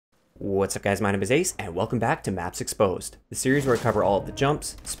What's up guys, my name is Ace, and welcome back to Maps Exposed, the series where I cover all of the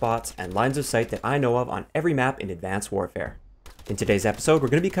jumps, spots, and lines of sight that I know of on every map in Advanced Warfare. In today's episode, we're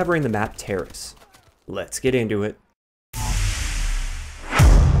going to be covering the map Terrace. Let's get into it.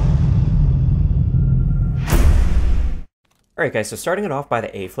 Alright guys, so starting it off by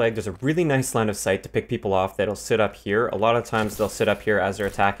the A flag, there's a really nice line of sight to pick people off that'll sit up here. A lot of times they'll sit up here as they're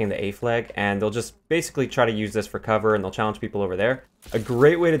attacking the A flag, and they'll just basically try to use this for cover, and they'll challenge people over there. A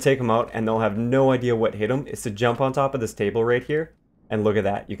great way to take them out, and they'll have no idea what hit them, is to jump on top of this table right here. And look at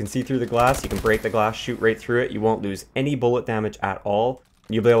that. You can see through the glass, you can break the glass, shoot right through it. You won't lose any bullet damage at all.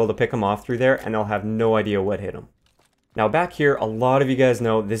 You'll be able to pick them off through there, and they'll have no idea what hit them. Now back here, a lot of you guys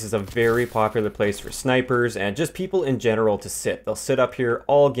know this is a very popular place for snipers and just people in general to sit. They'll sit up here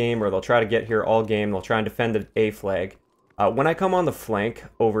all game, or they'll try to get here all game. They'll try and defend the A flag. When I come on the flank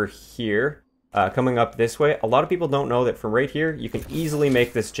over here, coming up this way, a lot of people don't know that from right here, you can easily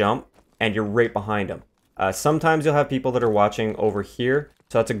make this jump and you're right behind them. Sometimes you'll have people that are watching over here,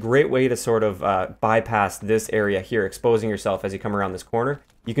 so that's a great way to sort of bypass this area here, exposing yourself as you come around this corner.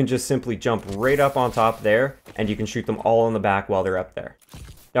 You can just simply jump right up on top there, and you can shoot them all in the back while they're up there.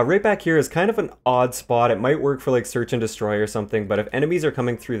 Now right back here is kind of an odd spot. It might work for like search and destroy or something, but if enemies are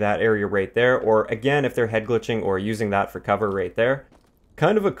coming through that area right there, or again if they're head glitching or using that for cover right there,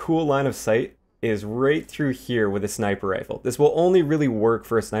 kind of a cool line of sight is right through here with a sniper rifle. This will only really work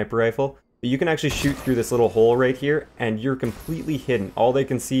for a sniper rifle, but you can actually shoot through this little hole right here, and you're completely hidden. All they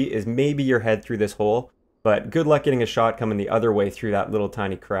can see is maybe your head through this hole. But good luck getting a shot coming the other way through that little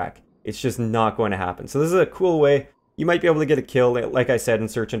tiny crack. It's just not going to happen. So this is a cool way. You might be able to get a kill, like I said, in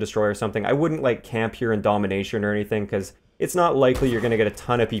Search and Destroy or something. I wouldn't like camp here in Domination or anything, because it's not likely you're going to get a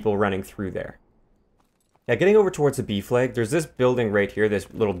ton of people running through there. Yeah, getting over towards the B flag, there's this building right here,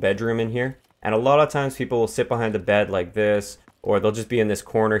 this little bedroom in here. And a lot of times people will sit behind the bed like this, or they'll just be in this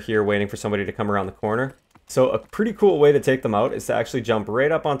corner here waiting for somebody to come around the corner. So a pretty cool way to take them out is to actually jump right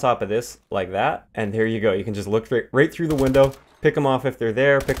up on top of this, like that, and there you go. You can just look right through the window, pick them off if they're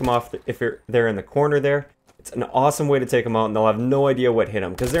there, pick them off if they're in the corner there. It's an awesome way to take them out, and they'll have no idea what hit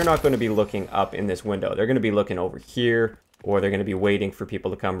them, because they're not going to be looking up in this window. They're going to be looking over here, or they're going to be waiting for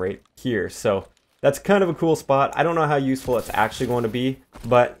people to come right here. So that's kind of a cool spot. I don't know how useful it's actually going to be,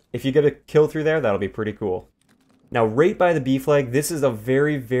 but if you get a kill through there, that'll be pretty cool. Now, right by the B flag, this is a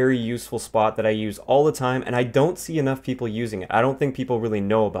very, very useful spot that I use all the time, and I don't see enough people using it. I don't think people really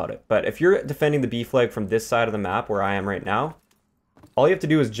know about it. But if you're defending the B flag from this side of the map, where I am right now, all you have to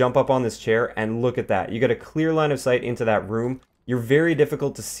do is jump up on this chair, and look at that. You got a clear line of sight into that room. You're very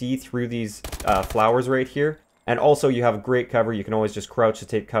difficult to see through these flowers right here. And also, you have great cover. You can always just crouch to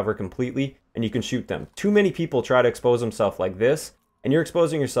take cover completely, and you can shoot them. Too many people try to expose themselves like this, and you're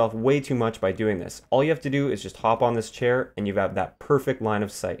exposing yourself way too much by doing this. All you have to do is just hop on this chair, and you have that perfect line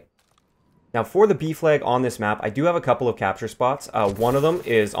of sight. Now for the B flag on this map, I do have a couple of capture spots. One of them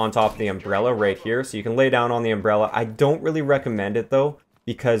is on top of the umbrella right here, so you can lay down on the umbrella. I don't really recommend it though,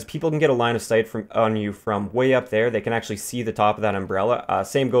 because people can get a line of sight on you from way up there. They can actually see the top of that umbrella.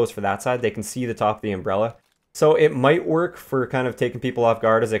 Same goes for that side. They can see the top of the umbrella. So it might work for kind of taking people off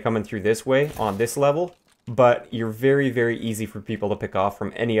guard as they come in through this way on this level. But you're very, very easy for people to pick off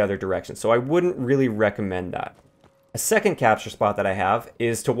from any other direction. So I wouldn't really recommend that. A second capture spot that I have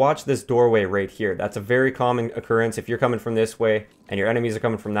is to watch this doorway right here. That's a very common occurrence if you're coming from this way and your enemies are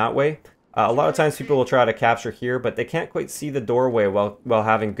coming from that way. A lot of times people will try to capture here, but they can't quite see the doorway while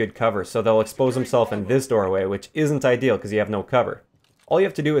having good cover. So they'll expose themselves in this doorway, which isn't ideal because you have no cover. All you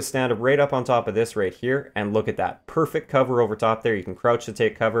have to do is stand right up on top of this right here, and look at that. Perfect cover over top there. You can crouch to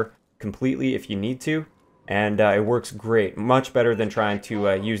take cover completely if you need to. And it works great, much better than trying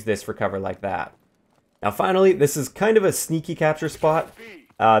to use this for cover like that. Now finally, this is kind of a sneaky capture spot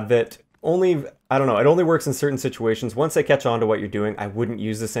that only, I don't know, it only works in certain situations. Once they catch on to what you're doing, I wouldn't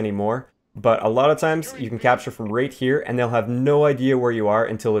use this anymore. But a lot of times you can capture from right here, and they'll have no idea where you are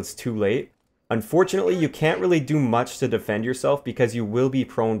until it's too late. Unfortunately, you can't really do much to defend yourself because you will be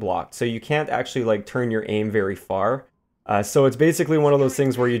prone blocked. So you can't actually like turn your aim very far. So it's basically one of those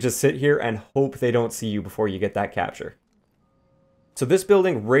things where you just sit here and hope they don't see you before you get that capture. So this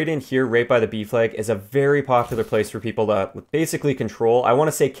building right in here, right by the B flag, is a very popular place for people to basically control. I want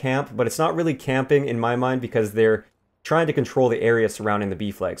to say camp, but it's not really camping in my mind because they're trying to control the area surrounding the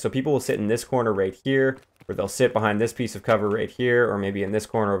B flag. So people will sit in this corner right here, or they'll sit behind this piece of cover right here, or maybe in this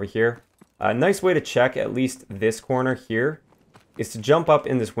corner over here. A nice way to check at least this corner here is to jump up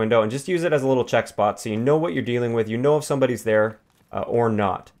in this window and just use it as a little check spot so you know what you're dealing with, you know if somebody's there or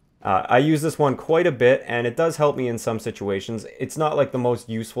not. I use this one quite a bit, and it does help me in some situations. It's not like the most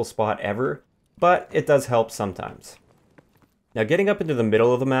useful spot ever, but it does help sometimes. Now getting up into the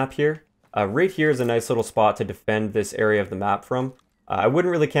middle of the map here, right here is a nice little spot to defend this area of the map from. I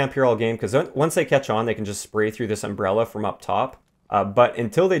wouldn't really camp here all game because once they catch on, they can just spray through this umbrella from up top. But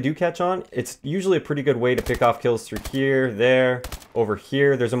until they do catch on, it's usually a pretty good way to pick off kills through here, there, over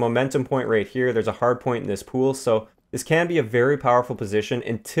here. There's a momentum point right here. There's a hard point in this pool. So this can be a very powerful position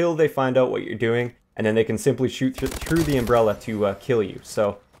until they find out what you're doing, and then they can simply shoot through the umbrella to kill you.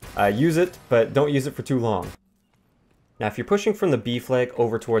 So use it, but don't use it for too long. Now, if you're pushing from the B flag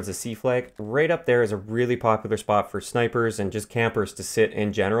over towards the C flag, right up there is a really popular spot for snipers and just campers to sit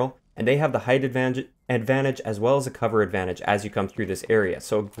in general. And they have the height advantage as well as a cover advantage as you come through this area.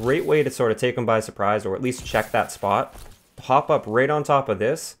 So a great way to sort of take them by surprise, or at least check that spot. Hop up right on top of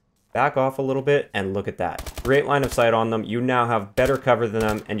this, back off a little bit, and look at that. Great line of sight on them. You now have better cover than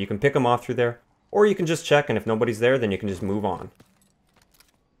them, and you can pick them off through there. Or you can just check, and if nobody's there, then you can just move on.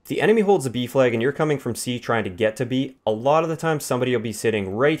 If the enemy holds the B flag and you're coming from C trying to get to B, a lot of the time somebody will be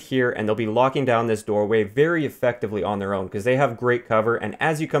sitting right here and they'll be locking down this doorway very effectively on their own because they have great cover, and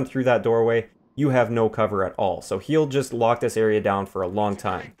as you come through that doorway, you have no cover at all. So he'll just lock this area down for a long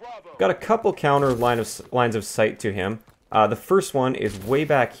time. Got a couple counter lines of sight to him. The first one is way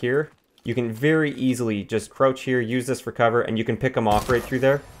back here. You can very easily just crouch here, use this for cover, and you can pick him off right through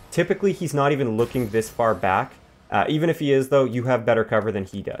there. Typically, he's not even looking this far back. Even if he is, though, you have better cover than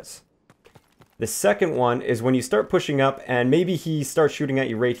he does. The second one is when you start pushing up and maybe he starts shooting at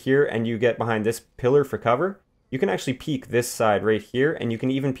you right here and you get behind this pillar for cover, you can actually peek this side right here, and you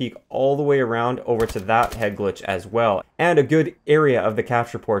can even peek all the way around over to that head glitch as well, and a good area of the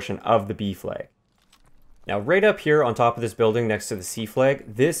capture portion of the B flag. Now right up here on top of this building next to the C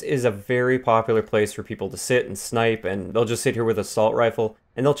flag, this is a very popular place for people to sit and snipe, and they'll just sit here with an assault rifle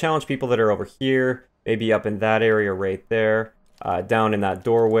and they'll challenge people that are over here, maybe up in that area right there, down in that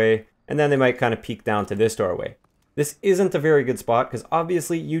doorway, and then they might kind of peek down to this doorway. This isn't a very good spot because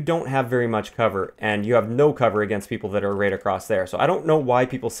obviously you don't have very much cover, and you have no cover against people that are right across there. So I don't know why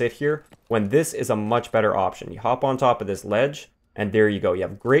people sit here when this is a much better option. You hop on top of this ledge, and there you go. You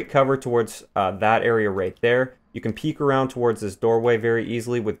have great cover towards that area right there. You can peek around towards this doorway very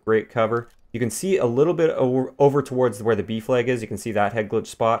easily with great cover. You can see a little bit over towards where the B flag is. You can see that head glitch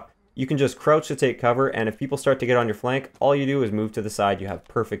spot. You can just crouch to take cover, and if people start to get on your flank, all you do is move to the side. You have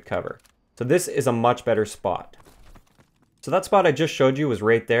perfect cover. So this is a much better spot. So that spot I just showed you was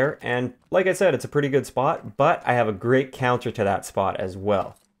right there, and like I said, it's a pretty good spot, but I have a great counter to that spot as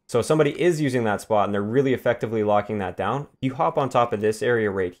well. So if somebody is using that spot and they're really effectively locking that down, you hop on top of this area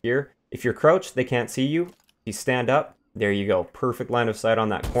right here. If you're crouched, they can't see you. You stand up, there you go. Perfect line of sight on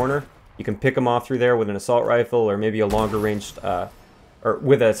that corner. You can pick them off through there with an assault rifle, or maybe a longer ranged, or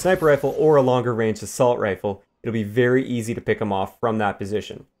with a sniper rifle or a longer range assault rifle. It'll be very easy to pick them off from that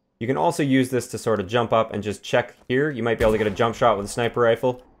position. You can also use this to sort of jump up and just check here. You might be able to get a jump shot with a sniper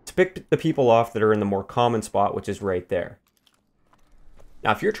rifle to pick the people off that are in the more common spot, which is right there.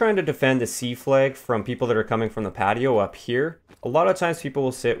 Now, if you're trying to defend the C flag from people that are coming from the patio up here, a lot of times people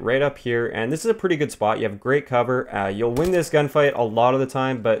will sit right up here, and this is a pretty good spot. You have great cover. You'll win this gunfight a lot of the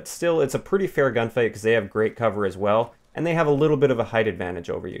time, but still, it's a pretty fair gunfight because they have great cover as well, and they have a little bit of a height advantage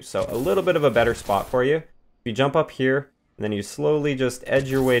over you. So a little bit of a better spot for you. If you jump up here, and then you slowly just edge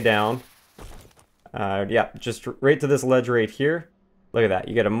your way down. Yeah, just right to this ledge right here. Look at that.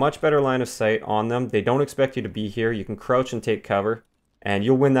 You get a much better line of sight on them. They don't expect you to be here. You can crouch and take cover, and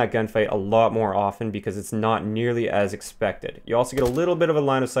you'll win that gunfight a lot more often because it's not nearly as expected. You also get a little bit of a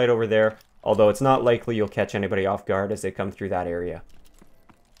line of sight over there, although it's not likely you'll catch anybody off guard as they come through that area.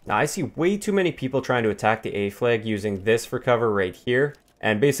 Now, I see way too many people trying to attack the A flag using this for cover right here,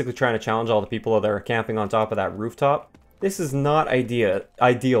 and basically trying to challenge all the people that are camping on top of that rooftop. This is not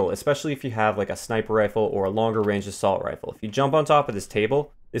ideal, especially if you have like a sniper rifle or a longer range assault rifle. If you jump on top of this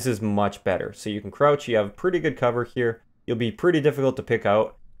table, this is much better. So you can crouch, you have pretty good cover here. You'll be pretty difficult to pick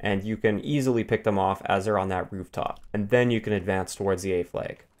out, and you can easily pick them off as they're on that rooftop. And then you can advance towards the A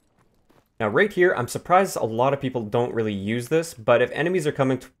flag. Now right here, I'm surprised a lot of people don't really use this, but if enemies are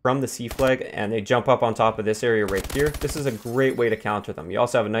coming from the C flag and they jump up on top of this area right here, this is a great way to counter them. You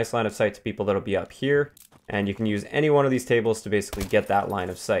also have a nice line of sight to people that'll be up here, and you can use any one of these tables to basically get that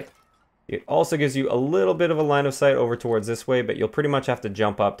line of sight. It also gives you a little bit of a line of sight over towards this way, but you'll pretty much have to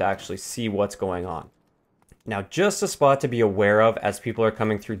jump up to actually see what's going on. Now, just a spot to be aware of as people are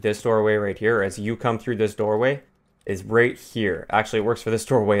coming through this doorway right here, or as you come through this doorway, is right here. Actually, it works for this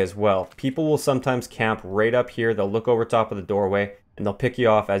doorway as well. People will sometimes camp right up here. They'll look over top of the doorway, and they'll pick you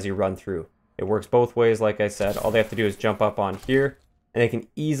off as you run through. It works both ways, like I said. All they have to do is jump up on here, and they can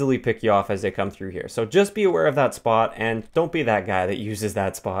easily pick you off as they come through here. So just be aware of that spot, and don't be that guy that uses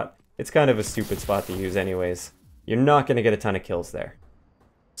that spot. It's kind of a stupid spot to use anyways. you're not going to get a ton of kills there.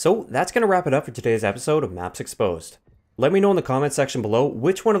 So that's going to wrap it up for today's episode of Maps Exposed. Let me know in the comment section below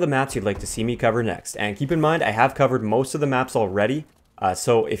which one of the maps you'd like to see me cover next. And keep in mind, I have covered most of the maps already.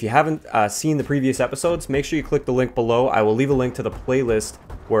 So if you haven't seen the previous episodes, make sure you click the link below. I will leave a link to the playlist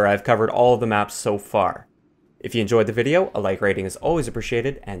where I've covered all of the maps so far. If you enjoyed the video, a like rating is always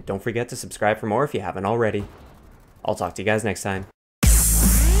appreciated, and don't forget to subscribe for more if you haven't already. I'll talk to you guys next time.